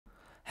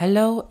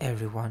Hello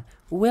everyone,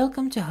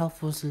 welcome to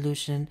Helpful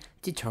Solution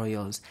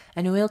Tutorials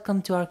and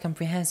welcome to our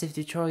comprehensive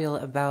tutorial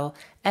about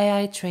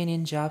AI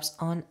training jobs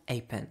on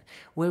Appen,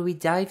 where we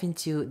dive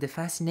into the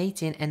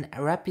fascinating and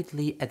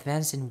rapidly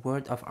advancing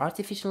world of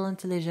artificial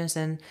intelligence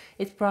and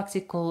its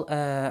practical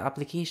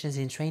applications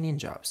in training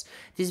jobs.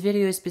 This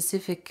video is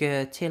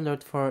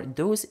tailored for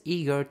those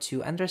eager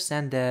to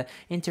understand the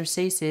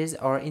interfaces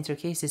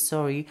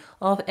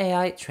of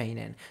AI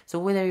training. So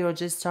whether you're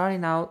just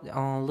starting out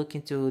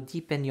looking to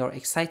deepen your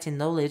exciting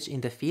knowledge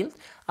in the field,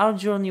 our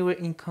journey will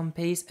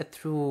encompass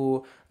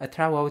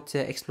throughout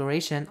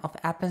exploration of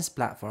Appen's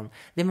platform,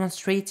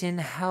 demonstrating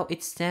how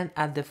it stands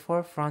at the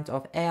forefront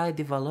of AI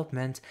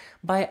development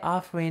by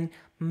offering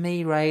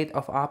myriad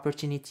of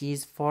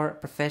opportunities for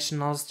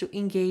professionals to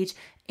engage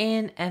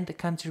in and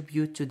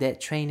contribute to the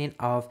training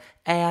of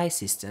AI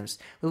systems.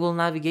 We will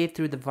navigate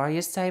through the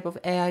various types of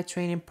AI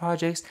training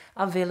projects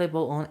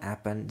available on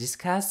Appen,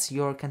 discuss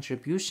your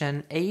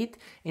contribution aid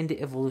in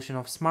the evolution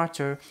of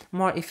smarter,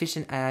 more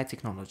efficient AI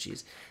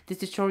technologies. This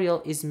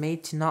tutorial is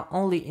made to not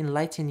only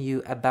enlighten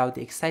you about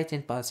the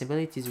exciting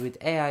possibilities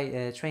with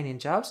AI training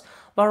jobs,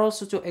 but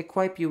also to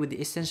equip you with the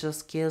essential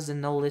skills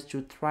and knowledge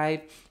to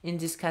thrive in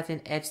this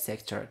cutting-edge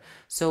sector.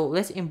 So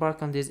let's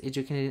embark on this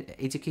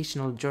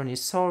educational journey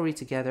solely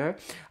together,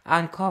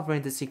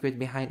 uncovering the secret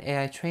behind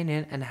AI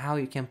training and how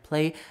you can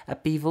play a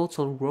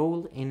pivotal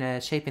role in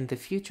shaping the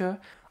future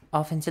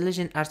of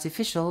intelligent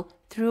artificial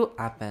through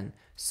Appen.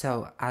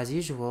 So as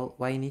usual,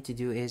 what you need to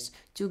do is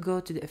to go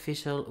to the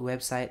official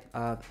website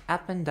of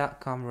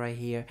appen.com right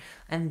here,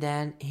 and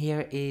then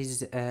here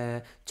is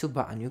two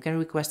buttons. You can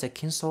request a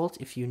consult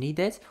if you need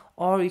it,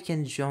 or you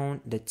can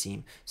join the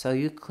team. So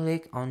you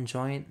click on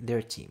join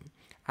their team.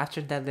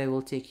 After that, they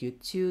will take you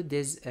to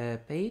this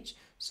page.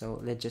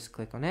 So let's just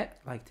click on it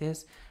like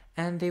this,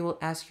 and they will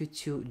ask you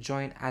to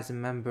join as a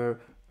member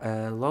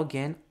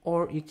login,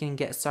 or you can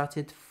get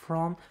started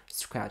from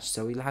scratch.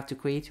 So you'll have to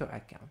create your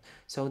account.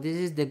 So this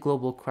is the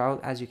global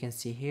crowd. As you can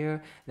see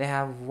here, they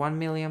have 1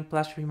 million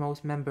plus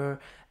remote member,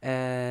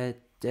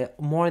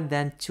 more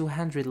than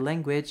 200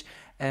 language,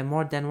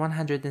 more than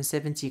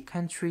 170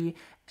 country,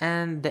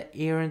 and the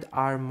earned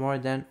are more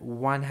than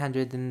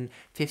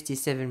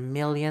 $157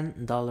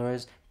 million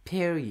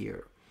per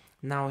year.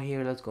 Now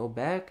here, let's go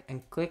back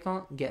and click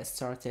on get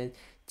started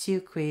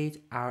to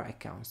create our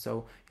account.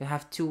 So you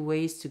have two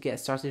ways to get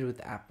started with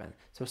Appen.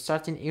 So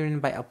starting earning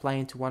by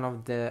applying to one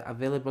of the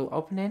available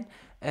opening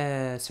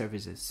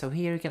services. So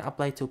here you can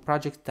apply to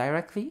projects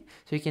directly.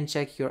 So you can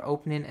check your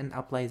opening and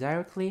apply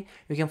directly.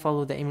 You can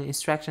follow the email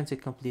instruction to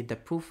complete the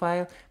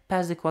profile,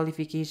 pass the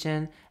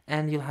qualification,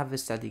 and you'll have a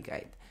study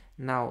guide.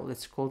 Now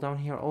let's scroll down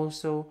here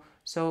also.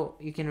 So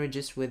you can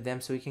register with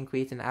them, so you can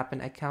create an Appen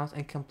account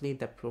and complete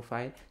the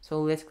profile.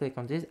 So let's click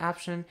on this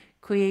option,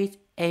 create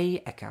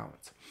a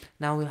account.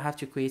 Now we'll have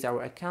to create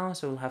our account,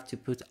 so we'll have to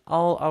put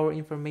all our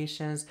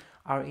informations,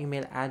 our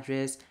email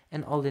address,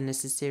 and all the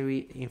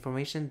necessary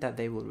information that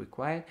they will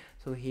require.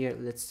 So here,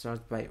 let's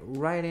start by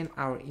writing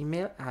our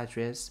email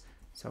address.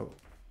 So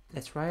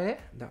let's write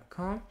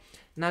it.com.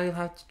 Now you'll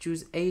have to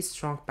choose a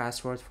strong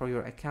password for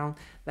your account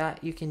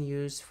that you can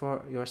use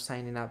for your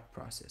signing up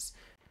process.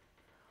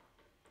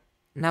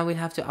 Now we'll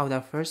have to add our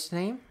first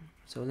name.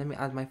 So let me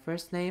add my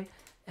first name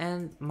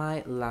and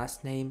my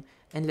last name,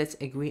 and let's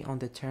agree on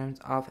the terms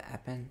of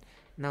Appen.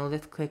 Now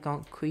let's click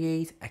on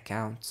create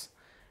account,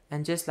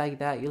 and just like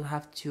that, you'll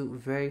have to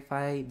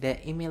verify the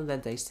email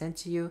that they sent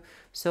to you.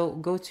 So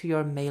go to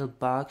your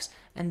mailbox,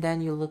 and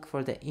then you look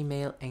for the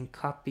email and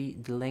copy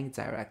the link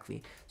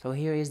directly. So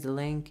here is the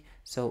link.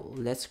 So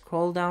let's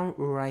scroll down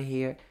right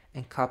here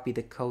and copy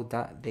the code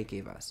that they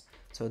gave us.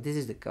 So this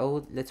is the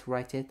code. Let's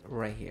write it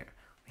right here.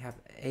 We have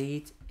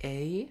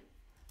 8A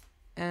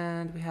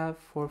and we have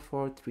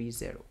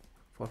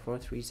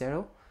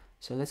 4430.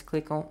 So let's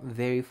click on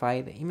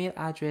verify the email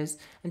address,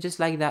 and just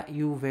like that,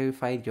 you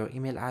verified your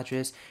email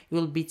address. You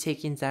will be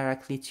taken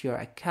directly to your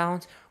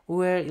account,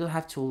 where you'll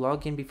have to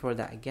log in before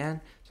that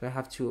again. So you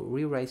have to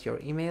rewrite your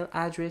email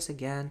address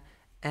again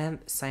and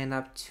sign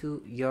up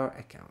to your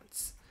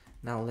accounts.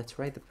 Now let's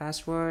write the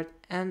password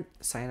and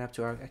sign up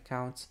to our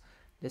accounts.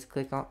 Let's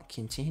click on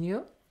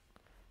continue.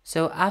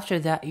 So after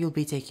that, you'll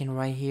be taken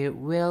right here.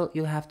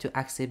 You'll have to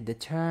accept the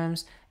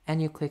terms,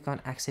 and you click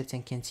on accept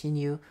and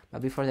continue.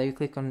 But before that, you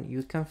click on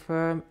you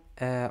confirm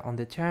on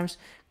the terms,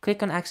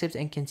 click on accept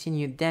and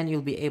continue. Then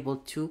you'll be able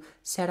to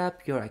set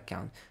up your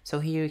account. So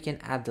here you can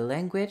add the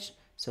language.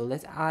 So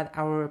let's add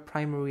our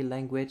primary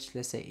language.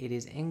 Let's say it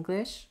is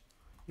English.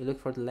 You look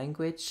for the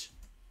language,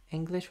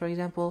 English for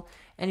example,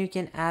 and you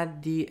can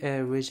add the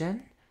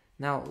region.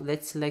 Now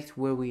let's select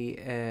where we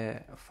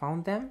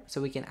found them, so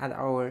we can add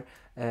our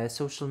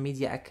social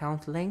media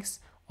account links,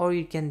 or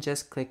you can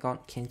just click on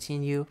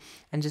continue,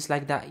 and just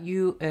like that,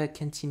 you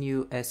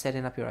continue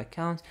setting up your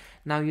account.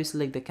 Now you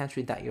select the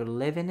country that you're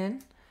living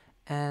in,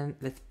 and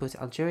let's put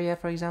Algeria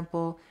for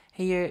example.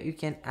 Here you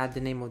can add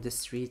the name of the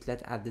street.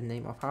 Let's add the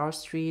name of our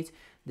street,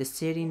 the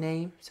city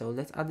name. So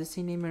let's add the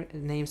city name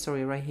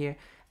right here,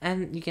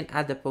 and you can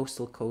add the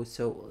postal code.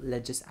 So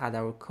let's just add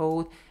our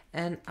code,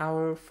 and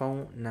our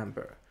phone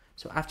number.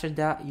 So after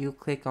that, you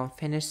click on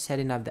finish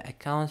setting up the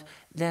account,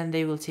 then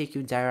they will take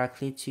you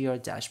directly to your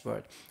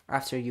dashboard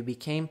after you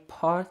became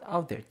part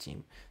of their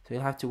team. So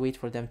you'll have to wait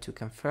for them to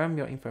confirm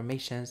your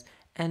informations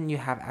and you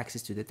have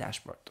access to the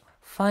dashboard.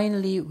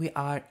 Finally, we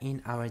are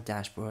in our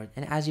dashboard,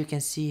 and as you can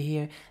see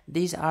here,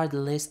 these are the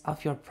list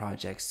of your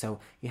projects. So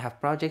you have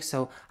projects,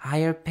 so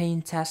higher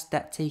paying tasks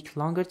that take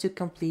longer to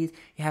complete.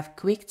 You have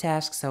quick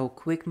tasks, so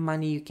quick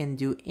money you can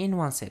do in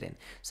one sitting.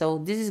 So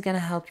this is gonna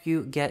help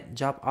you get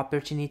job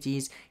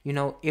opportunities,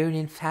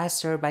 earning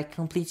faster by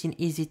completing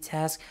easy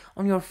tasks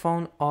on your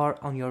phone or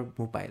on your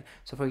mobile.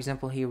 So for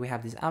example, here we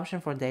have this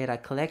option for data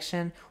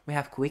collection, we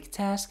have quick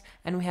tasks,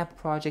 and we have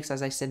projects,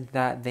 as I said,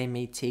 that they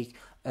may take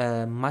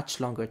much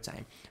longer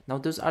time. Now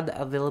those are the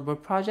available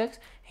projects.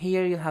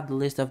 Here you have the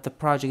list of the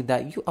project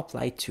that you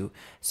applied to,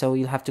 so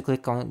you'll have to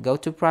click on go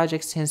to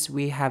projects since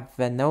we have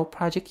no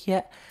project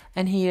yet,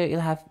 and here you'll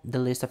have the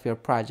list of your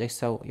projects,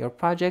 so your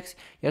projects,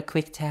 your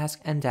quick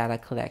task, and data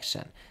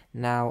collection.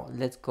 Now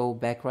let's go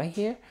back right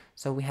here.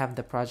 So we have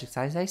the projects,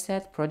 as I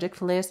said,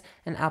 project list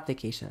and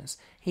applications.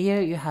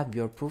 Here you have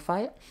your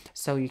profile,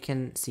 so you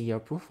can see your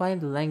profile,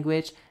 the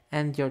language,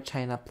 and your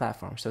China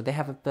platform. So they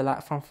have a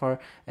platform for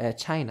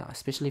China,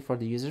 especially for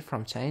the user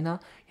from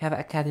China. You have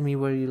Academy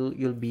where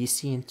you'll be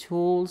seeing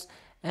tools,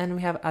 and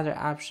we have other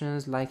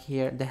options like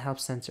here the help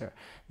center.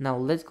 Now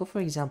let's go, for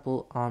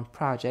example, on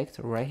project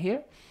right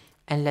here,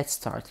 and let's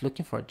start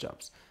looking for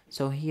jobs.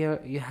 So here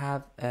you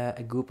have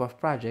a group of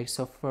projects.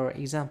 So for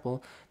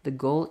example, the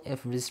goal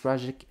of this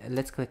project,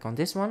 let's click on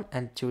this one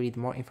and to read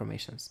more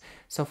informations.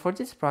 So for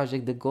this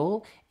project, the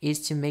goal is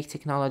to make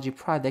technology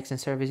products and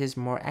services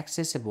more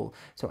accessible.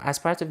 So as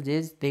part of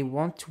this, they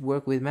want to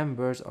work with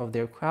members of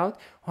their crowd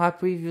who have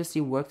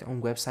previously worked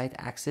on website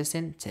access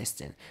and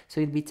testing. So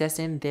you'll be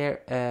testing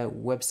their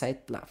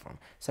website platform.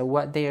 So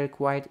what they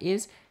required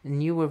is a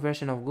newer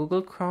version of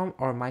Google Chrome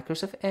or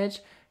Microsoft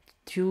Edge,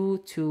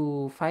 2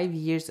 to 5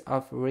 years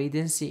of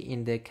residency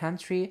in the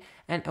country,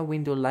 and a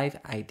Windows Live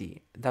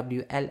ID,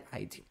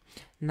 WLID.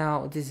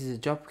 Now this is a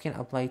job you can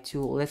apply to.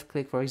 Let's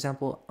click, for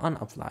example, on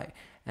apply,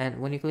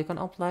 and when you click on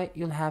apply,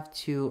 you'll have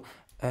to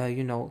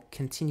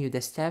continue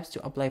the steps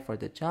to apply for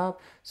the job.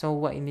 So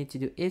what you need to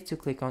do is to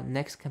click on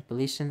next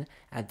completion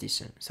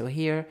addition. So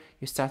here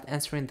you start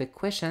answering the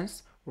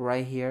questions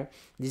right here.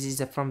 This is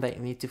the form that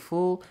you need to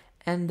fill,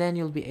 and then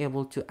you'll be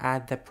able to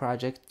add the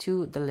project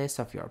to the list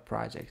of your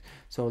projects.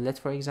 So let's,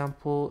 for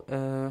example,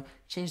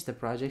 change the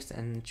projects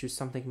and choose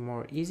something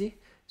more easy.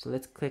 So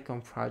let's click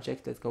on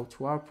project. Let's go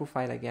to our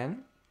profile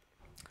again.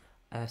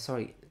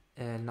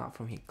 Not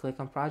from here. Click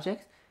on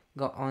project,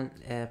 go on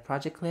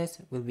project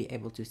list. We'll be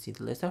able to see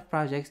the list of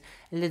projects,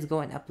 and let's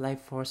go and apply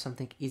for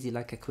something easy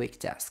like a quick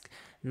task.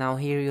 Now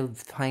here you'll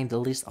find the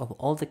list of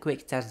all the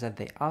quick tasks that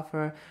they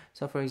offer.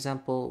 So for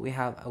example, we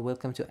have a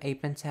welcome to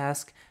Appen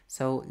task.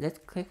 So let's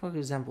click, for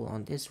example,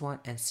 on this one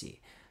and see.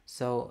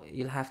 So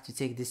you'll have to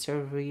take the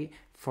survey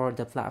for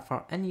the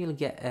platform and you'll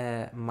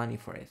get money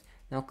for it.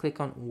 Now click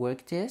on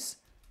work this.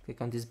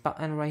 Click on this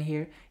button right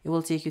here. It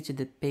will take you to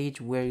the page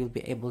where you'll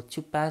be able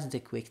to pass the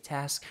quick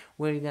task,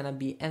 where you're gonna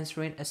be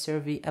answering a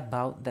survey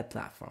about the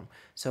platform.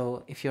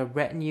 So if you're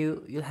brand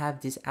new, you'll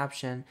have this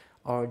option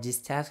or this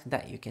task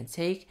that you can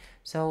take.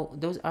 So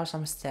those are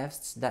some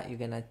steps that you're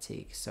gonna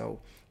take. So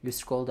you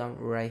scroll down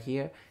right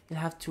here, you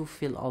have to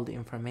fill all the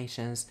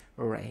informations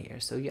right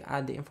here. So you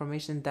add the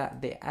information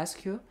that they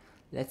ask you.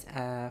 Let's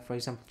for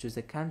example choose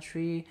the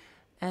country,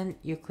 and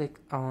you click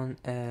on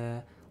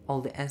all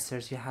the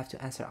answers. You have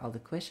to answer all the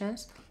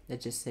questions.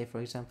 Let's just say,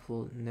 for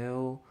example,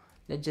 no.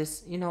 Let's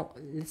just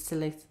let's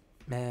select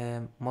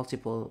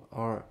multiple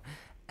or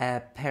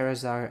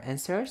pairs our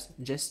answers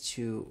just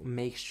to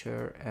make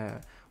sure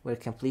we're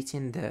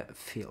completing the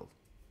field.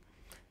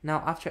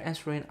 Now after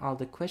answering all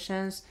the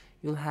questions,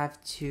 you'll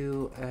have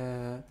to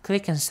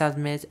click and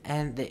submit,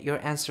 and your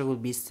answer will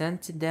be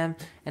sent to them,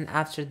 and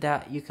after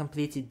that you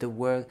completed the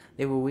work.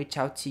 They will reach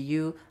out to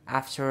you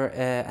after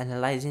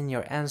analyzing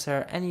your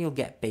answer, and you'll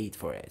get paid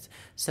for it.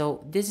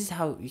 So this is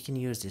how you can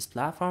use this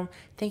platform.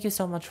 Thank you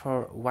so much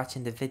for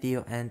watching the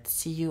video, and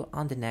see you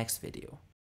on the next video.